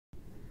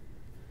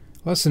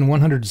Lesson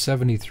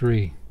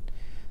 173.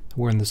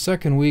 We're in the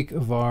second week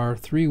of our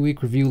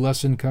 3-week review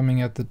lesson,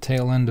 coming at the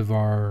tail end of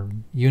our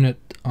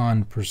unit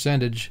on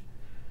percentage,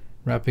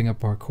 wrapping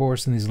up our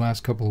course in these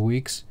last couple of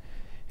weeks.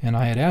 And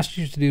I had asked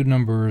you to do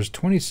numbers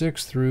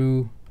 26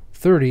 through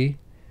 30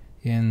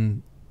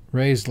 in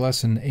Ray's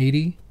lesson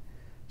 80.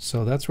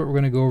 So that's what we're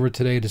going to go over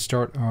today to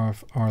start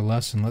off our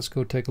lesson. Let's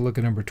go take a look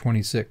at number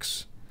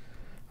 26.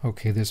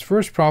 Okay, this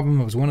first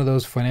problem was one of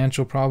those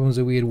financial problems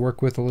that we had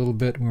worked with a little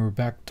bit when we were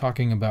back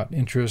talking about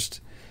interest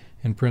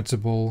and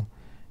principal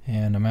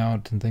and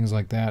amount and things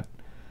like that.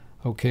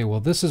 Okay, well,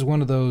 this is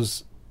one of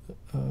those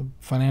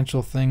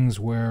financial things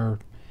where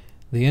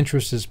the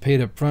interest is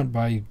paid up front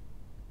by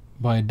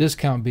a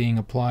discount being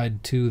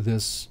applied to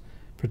this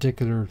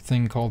particular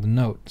thing called a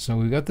note. So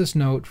we've got this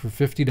note for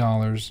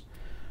 $50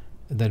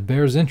 that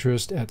bears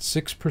interest at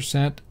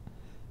 6%,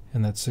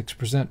 and that's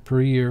 6% per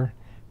year,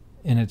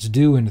 and it's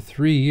due in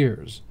 3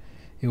 years.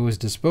 It was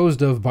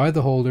disposed of by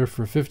the holder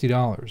for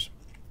 $50.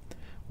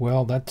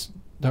 Well, that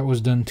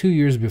was done 2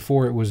 years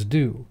before it was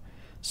due.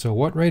 So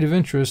what rate of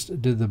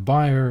interest did the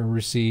buyer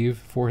receive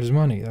for his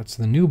money? That's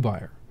the new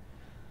buyer.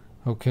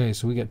 Okay,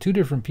 so we got two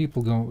different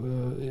people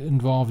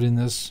involved in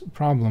this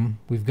problem.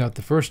 We've got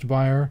the first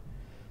buyer,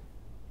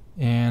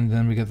 and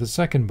then we got the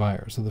second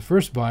buyer. So the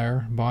first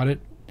buyer bought it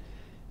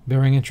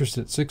bearing interest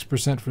at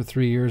 6% for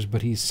 3 years,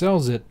 but he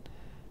sells it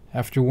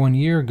after 1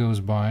 year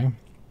goes by,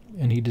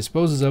 and he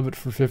disposes of it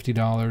for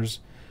 $50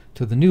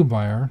 to the new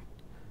buyer,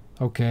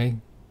 okay,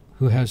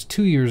 who has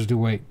 2 years to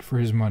wait for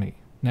his money.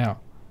 Now,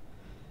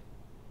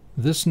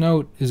 this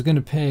note is going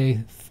to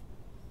pay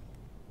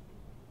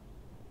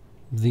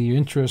the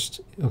interest.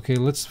 Okay,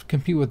 let's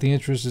compute what the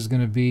interest is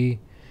going to be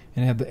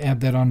and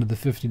add that onto the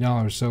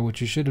 $50. So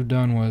what you should have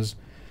done was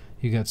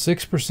you got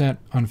 6%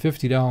 on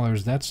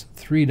 $50. That's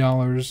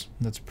 $3.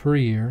 That's per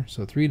year.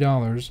 So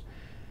 $3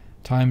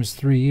 times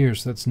 3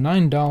 years. So that's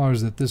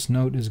 $9 that this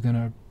note is going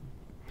to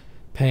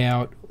pay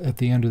out at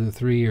the end of the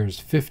 3 years.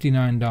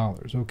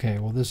 $59. Okay,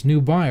 well, this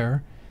new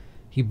buyer,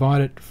 he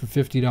bought it for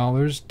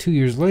 $50. 2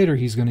 years later,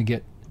 he's going to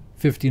get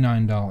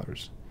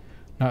 $59.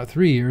 Not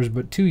 3 years,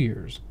 but 2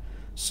 years.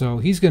 So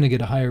he's going to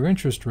get a higher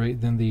interest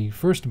rate than the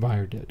first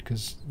buyer did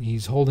because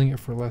he's holding it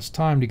for less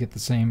time to get the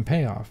same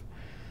payoff.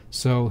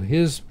 So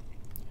his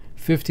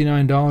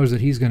 $59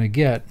 that he's going to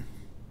get,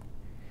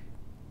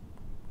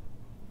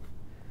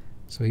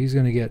 so he's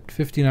going to get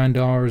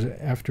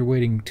 $59 after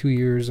waiting 2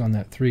 years on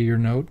that 3-year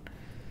note,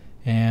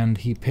 and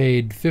he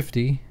paid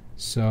 $50,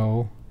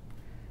 so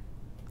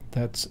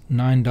that's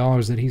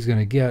 $9 that he's going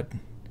to get.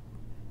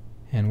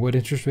 And what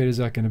interest rate is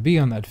that going to be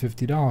on that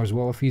 $50?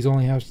 Well, if he's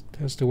only has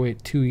to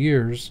wait 2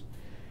 years,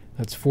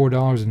 that's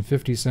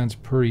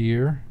 $4.50 per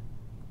year.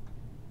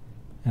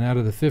 And out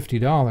of the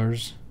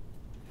 $50,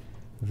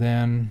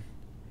 then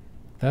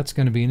that's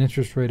going to be an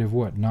interest rate of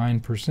what?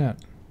 9%.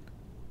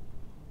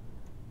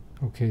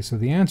 Okay, so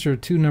the answer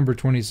to number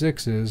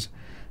 26 is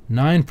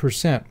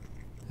 9%.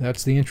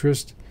 That's the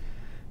interest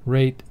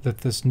rate that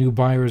this new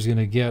buyer is going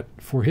to get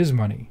for his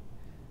money.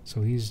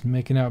 So he's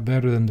making out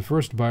better than the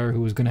first buyer,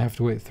 who was going to have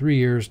to wait 3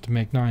 years to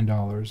make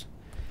 $9,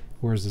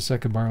 whereas the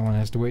second buyer only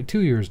has to wait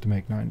 2 years to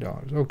make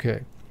 $9.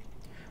 Okay,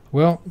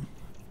 well,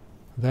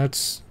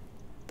 that's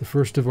the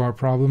first of our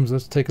problems.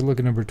 Let's take a look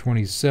at number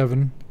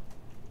 27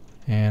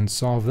 and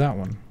solve that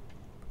one.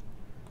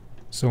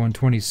 So in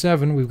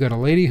 27, we've got a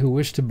lady who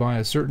wished to buy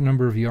a certain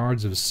number of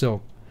yards of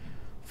silk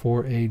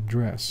for a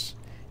dress.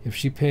 If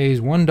she pays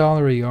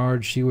 $1 a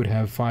yard, she would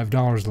have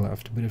 $5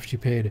 left, but if she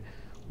paid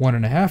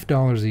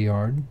 $1.50 a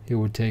yard, it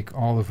would take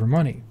all of her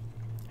money.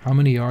 How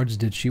many yards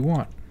did she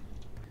want?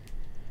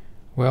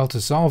 Well,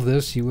 to solve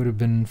this, you would have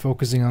been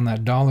focusing on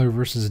that dollar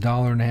versus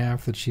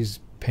 $1.50 that she's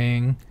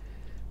paying,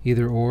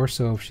 either or.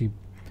 So if she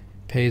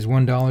pays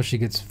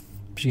 $1,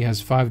 she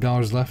has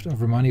 $5 left of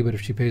her money, but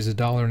if she pays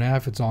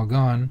 $1.50, it's all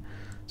gone.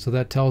 So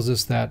that tells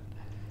us that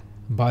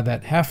by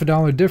that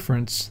 $0.50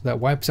 difference, that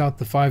wipes out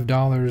the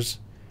 $5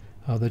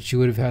 that she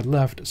would have had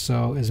left.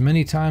 So as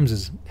many times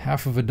as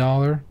half of a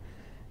dollar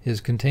is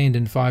contained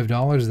in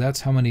 $5,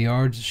 that's how many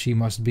yards she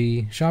must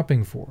be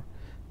shopping for,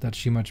 that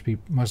she must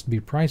be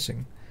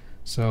pricing.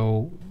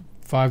 So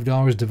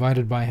 $5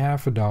 divided by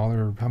half a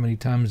dollar, how many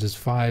times does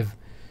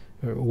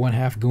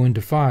 1/2 go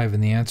into 5?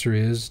 And the answer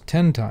is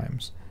 10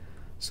 times.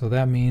 So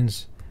that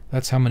means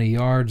that's how many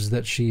yards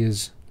that she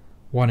is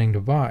wanting to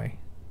buy,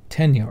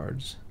 10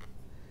 yards.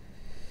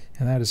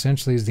 And that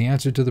essentially is the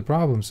answer to the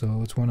problem.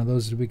 So it's one of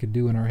those that we could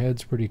do in our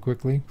heads pretty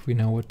quickly if we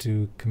know what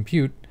to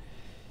compute.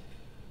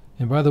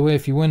 And by the way,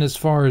 if you went as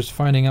far as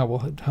finding out,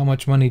 well, how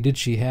much money did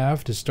she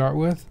have to start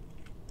with?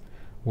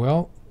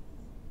 Well,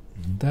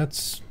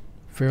 that's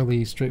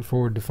fairly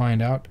straightforward to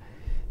find out.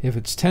 If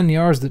it's 10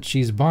 yards that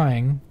she's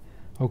buying,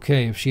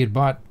 okay, if she had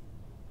bought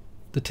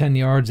the 10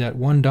 yards at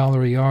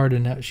 $1 a yard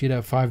and she'd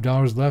have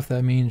 $5 left,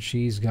 that means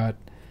she's got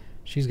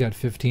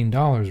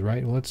 $15,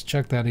 right? Well, let's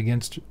check that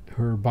against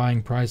her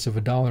buying price of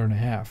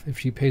 $1.50. If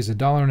she pays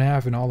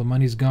 $1.50 and all the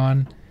money's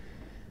gone,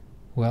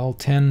 well,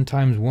 10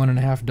 times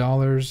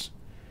 $1.50,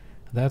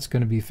 that's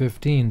going to be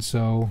 15.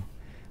 So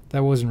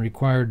That wasn't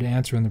required to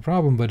answer in the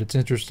problem, but it's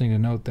interesting to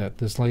note that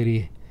this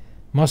lady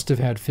must have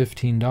had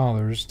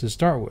 $15 to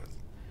start with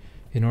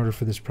in order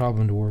for this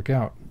problem to work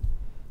out.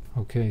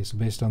 Okay, so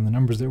based on the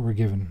numbers that were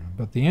given.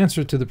 But the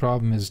answer to the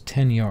problem is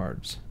 10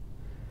 yards.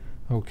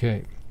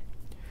 Okay,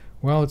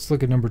 well, let's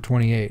look at number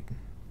 28.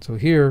 So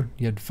here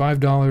you had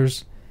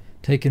 $5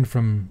 taken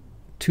from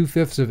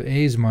 2/5 of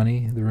A's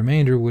money. The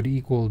remainder would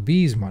equal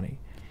B's money.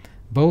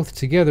 Both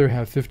together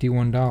have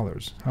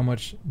 $51. How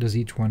much does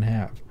each one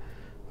have?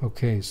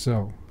 Okay,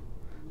 so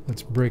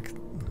let's break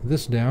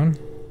this down.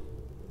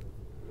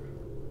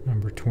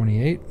 Number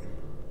 28.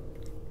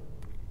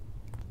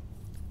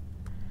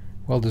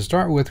 Well, to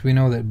start with, we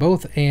know that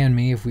both A and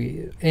B,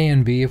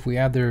 if we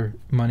add their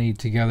money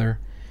together,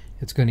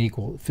 it's going to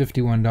equal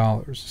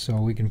 $51.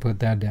 So we can put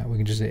that down. We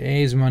can just say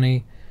A's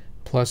money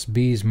plus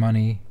B's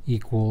money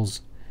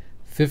equals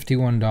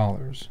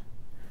 $51.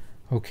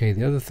 Okay,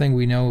 the other thing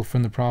we know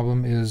from the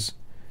problem is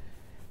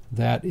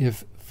that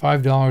if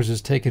 $5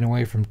 is taken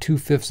away from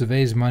 2/5 of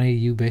A's money,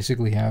 you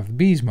basically have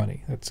B's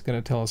money. That's going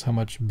to tell us how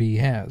much B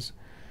has.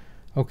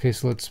 Okay,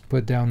 so let's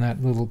put down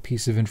that little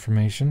piece of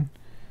information.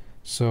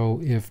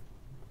 So if,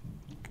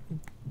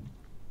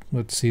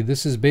 let's see,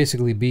 this is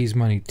basically B's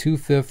money,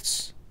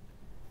 2/5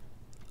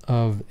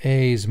 of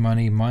A's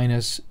money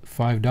minus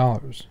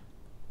 $5.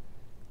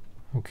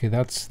 Okay,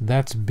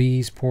 that's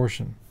B's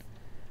portion.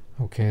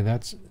 Okay,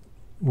 that's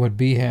what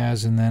B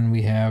has, and then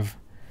we have,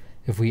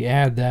 if we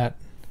add that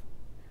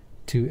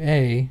to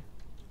A,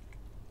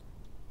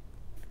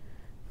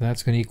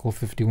 that's going to equal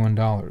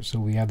 $51. So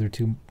we add their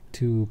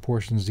two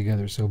portions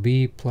together. So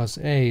B plus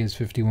A is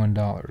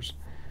 $51.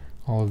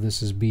 All of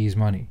this is B's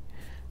money.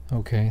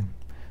 Okay,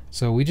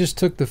 so we just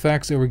took the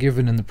facts that were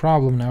given in the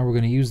problem. Now we're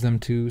going to use them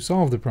to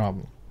solve the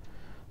problem.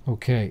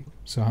 Okay,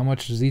 so how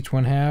much does each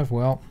one have?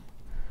 Well,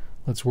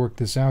 let's work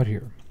this out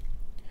here.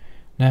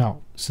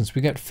 Now, since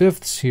we got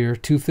fifths here,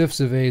 2/5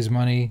 of A's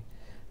money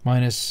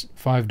minus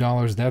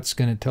 $5, that's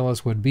going to tell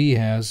us what B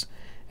has.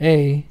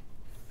 A,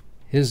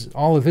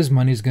 all of his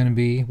money is going to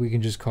be, we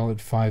can just call it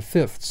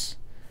 5/5.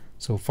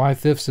 So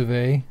 5/5 of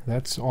A,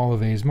 that's all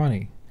of A's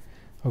money.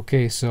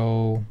 Okay,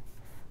 so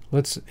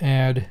let's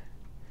add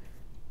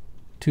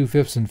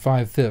 2/5 and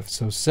 5/5.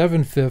 So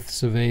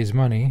 7/5 of A's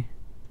money.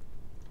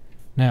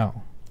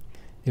 Now,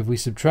 if we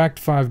subtract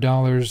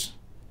 $5,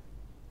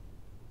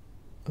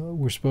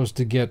 we're supposed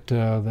to get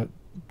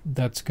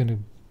that's going to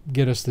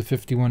get us the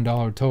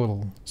 $51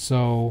 total.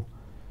 So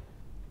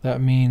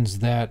that means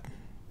that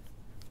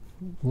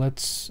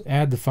let's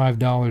add the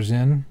 $5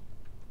 in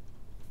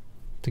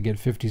to get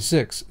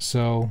 56.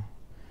 So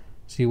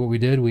see what we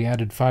did? We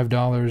added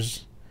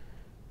 $5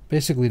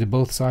 basically to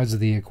both sides of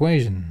the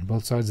equation,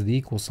 both sides of the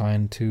equal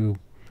sign, to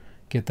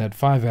get that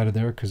 5 out of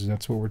there, because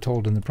that's what we're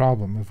told in the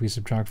problem. If we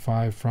subtract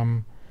 5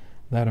 from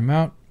that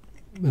amount,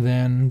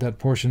 then that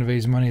portion of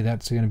A's money,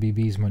 that's going to be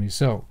B's money.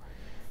 So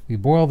we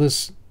boil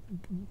this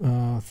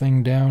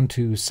thing down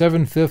to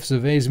 7/5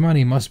 of A's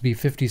money must be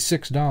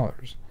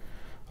 $56.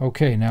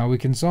 Okay, now we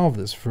can solve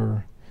this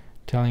for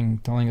telling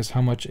us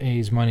how much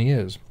A's money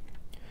is.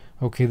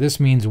 Okay, this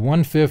means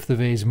 1/5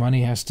 of A's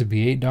money has to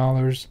be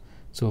 $8.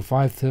 So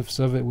 5/5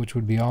 of it, which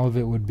would be all of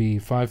it, would be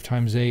 5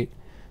 times 8.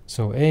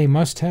 So A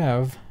must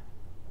have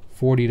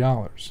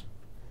 $40.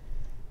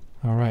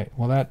 All right,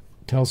 well, that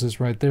tells us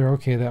right there,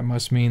 okay, that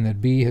must mean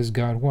that B has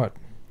got what?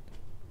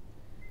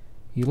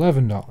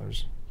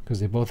 $11, because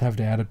they both have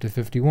to add up to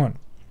 51.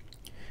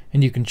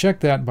 And you can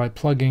check that by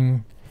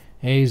plugging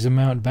A's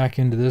amount back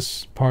into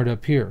this part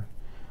up here.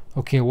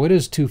 Okay, what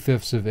is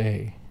 2/5 of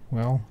A?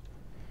 Well,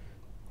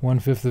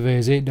 1/5 of A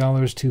is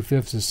 $8,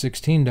 2/5 is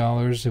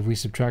 $16. If we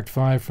subtract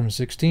 5 from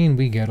 16,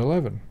 we get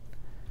 11.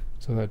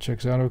 So that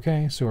checks out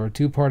okay. So our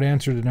two-part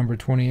answer to number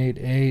 28,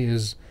 A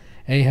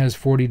has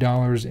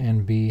 $40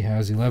 and B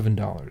has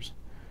 $11.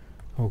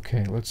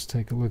 Okay, let's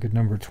take a look at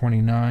number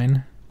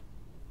 29.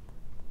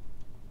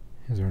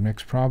 Here's our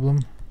next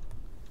problem.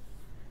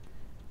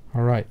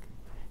 All right,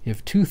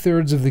 if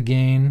 2/3 of the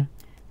gain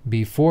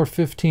be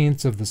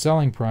 4/15 of the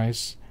selling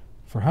price,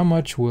 for how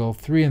much will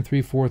 3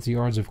 3/4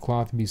 yards of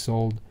cloth be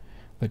sold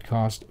that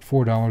cost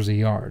 $4 a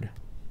yard?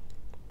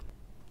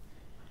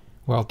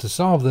 Well, to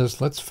solve this,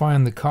 let's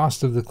find the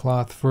cost of the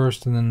cloth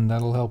first, and then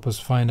that'll help us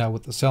find out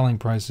what the selling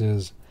price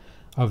is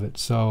of it.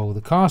 So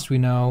the cost we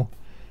know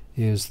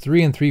is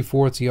 3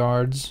 3/4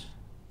 yards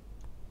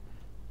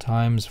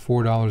times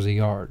 $4 a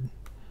yard,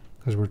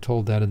 because we're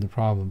told that in the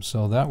problem.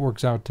 So that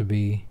works out to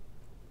be,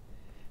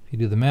 if you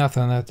do the math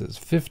on that, that's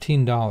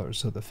 $15.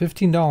 So the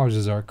 $15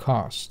 is our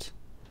cost.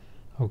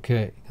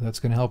 Okay, that's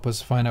going to help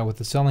us find out what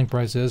the selling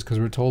price is, because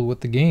we're told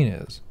what the gain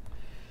is.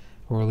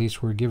 Or at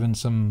least we're given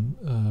some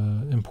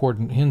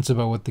important hints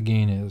about what the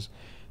gain is.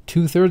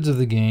 2/3 of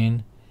the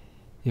gain,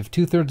 if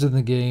 2/3 of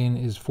the gain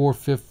is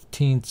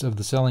 4/15 of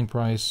the selling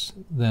price,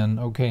 then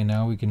okay,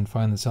 now we can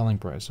find the selling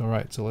price. All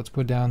right, so let's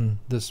put down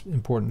this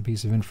important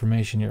piece of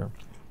information here.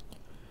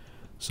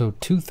 So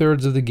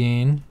 2/3 of the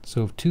gain,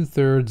 so if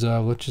 2/3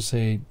 of, let's just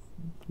say,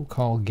 we'll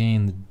call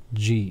gain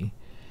G.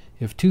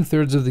 If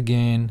 2/3 of the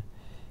gain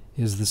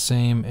is the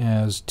same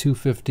as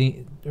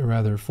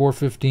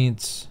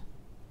 4/15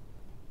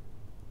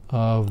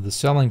 of the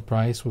selling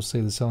price. We'll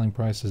say the selling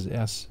price is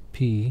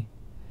SP.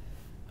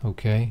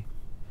 Okay.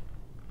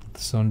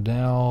 So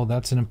now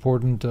that's an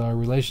important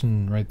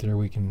relation right there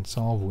we can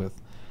solve with.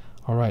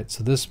 Alright,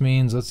 so this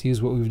means, let's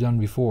use what we've done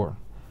before.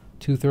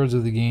 2/3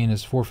 of the gain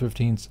is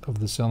 4/15 of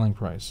the selling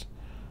price.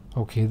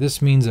 Okay,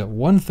 this means that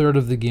 1/3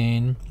 of the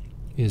gain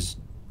is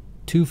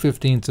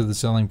 2/15 of the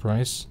selling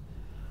price.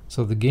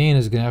 So the gain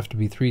is going to have to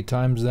be 3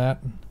 times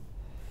that.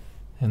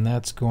 And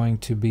that's going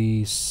to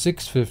be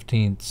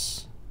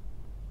 6/15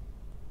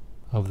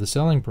 of the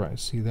selling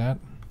price. See that?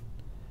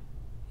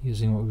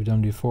 Using what we've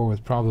done before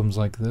with problems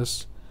like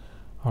this.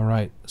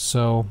 Alright,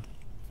 so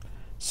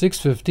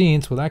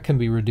 6/15, well, that can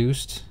be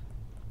reduced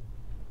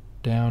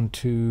down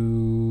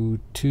to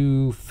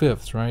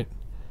 2/5, right?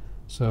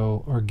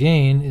 So our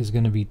gain is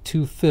going to be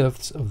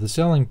 2/5 of the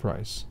selling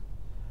price.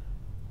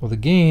 Well, the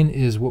gain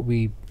is what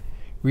we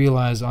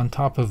realize on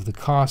top of the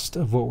cost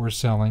of what we're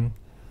selling.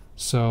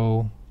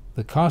 So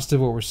the cost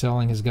of what we're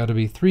selling has got to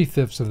be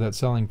 3/5 of that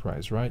selling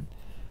price, right?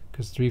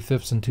 Because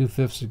 3/5 and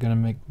 2/5 are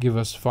going to give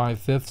us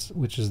 5/5,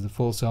 which is the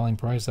full selling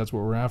price. That's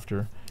what we're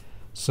after.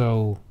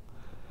 So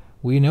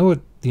we know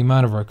what the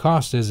amount of our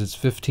cost is. It's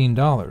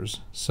 $15.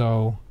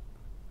 So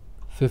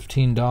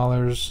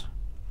 $15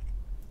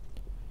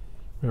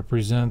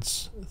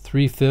 represents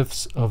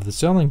 3/5 of the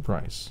selling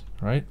price,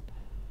 right?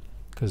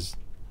 Because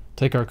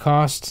take our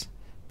cost,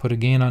 put a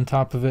gain on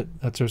top of it,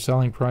 that's our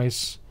selling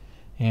price,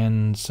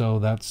 and so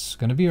that's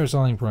going to be our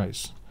selling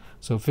price.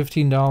 So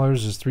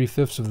 $15 is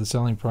 3/5 of the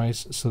selling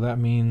price, so that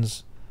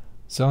means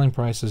selling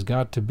price has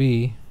got to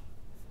be,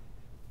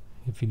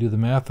 if you do the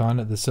math on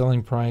it, the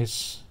selling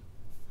price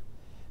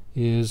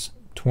is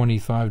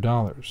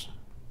 $25.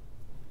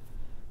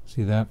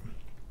 See that?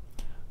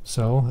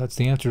 So that's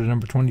the answer to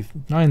number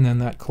 29 then.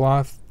 That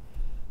cloth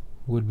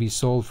would be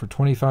sold for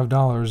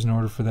 $25 in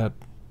order for that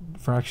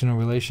fractional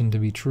relation to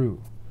be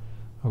true.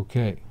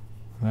 Okay,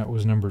 that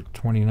was number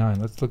 29.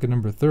 Let's look at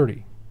number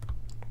 30.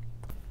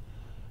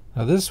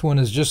 Now this one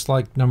is just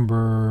like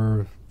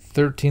number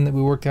 13 that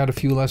we worked out a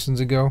few lessons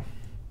ago.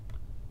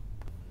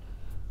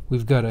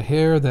 We've got a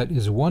hare that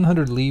is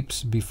 100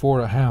 leaps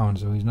before a hound.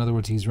 So in other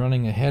words, he's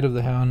running ahead of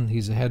the hound.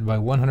 He's ahead by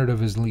 100 of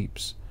his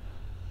leaps.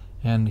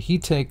 And he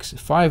takes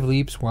 5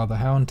 leaps while the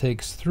hound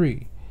takes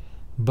 3.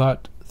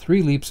 But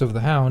 3 leaps of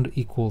the hound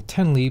equal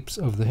 10 leaps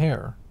of the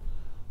hare.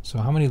 So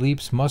how many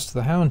leaps must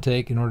the hound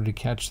take in order to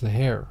catch the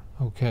hare?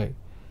 Okay,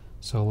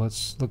 so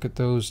let's look at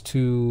those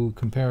two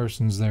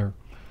comparisons there.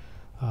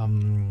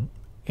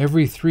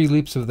 Every 3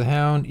 leaps of the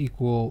hound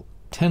equal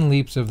 10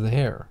 leaps of the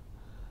hare.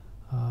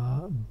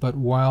 But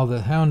while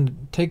the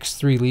hound takes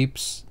 3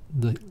 leaps,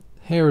 the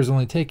hare is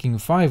only taking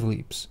 5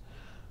 leaps.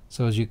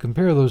 So as you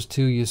compare those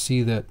two, you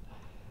see that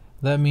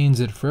means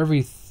that for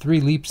every 3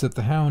 leaps that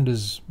the hound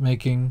is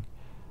making,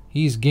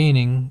 he's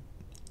gaining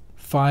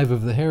 5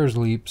 of the hare's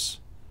leaps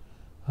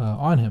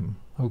on him.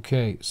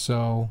 Okay,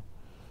 so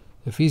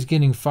if he's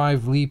getting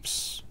 5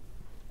 leaps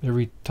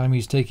every time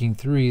he's taking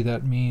 3,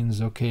 that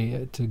means,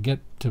 okay,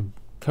 to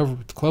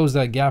close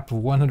that gap of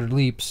 100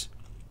 leaps,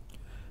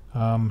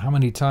 how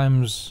many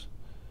times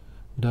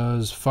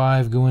does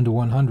 5 go into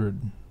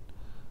 100?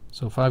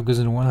 So 5 goes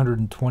into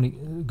 120,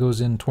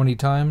 goes in 20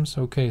 times.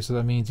 Okay, so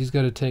that means he's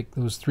got to take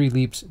those 3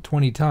 leaps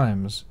 20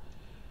 times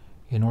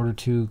in order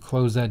to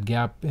close that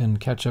gap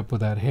and catch up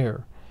with that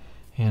hare.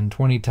 And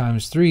 20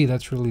 times 3,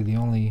 that's really the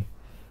only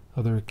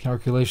other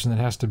calculation that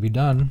has to be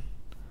done.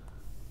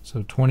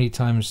 So 20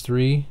 times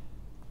 3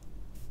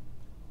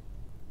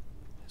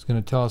 is going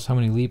to tell us how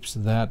many leaps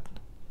that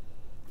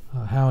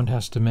hound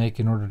has to make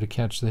in order to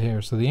catch the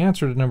hare. So the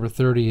answer to number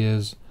 30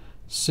 is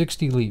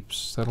 60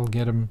 leaps. That'll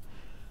get him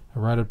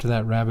right up to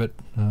that rabbit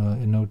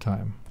in no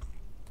time.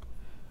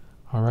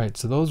 Alright,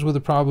 so those were the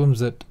problems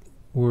that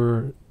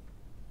were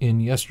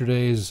in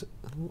yesterday's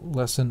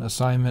lesson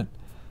assignment.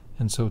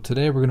 And so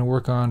today we're going to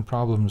work on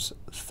problems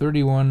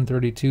 31,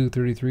 32,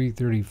 33,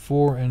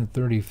 34, and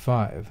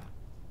 35.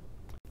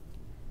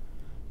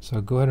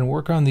 So go ahead and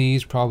work on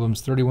these,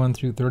 problems 31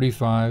 through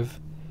 35,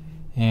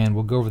 and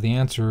we'll go over the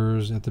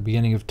answers at the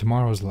beginning of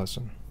tomorrow's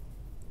lesson.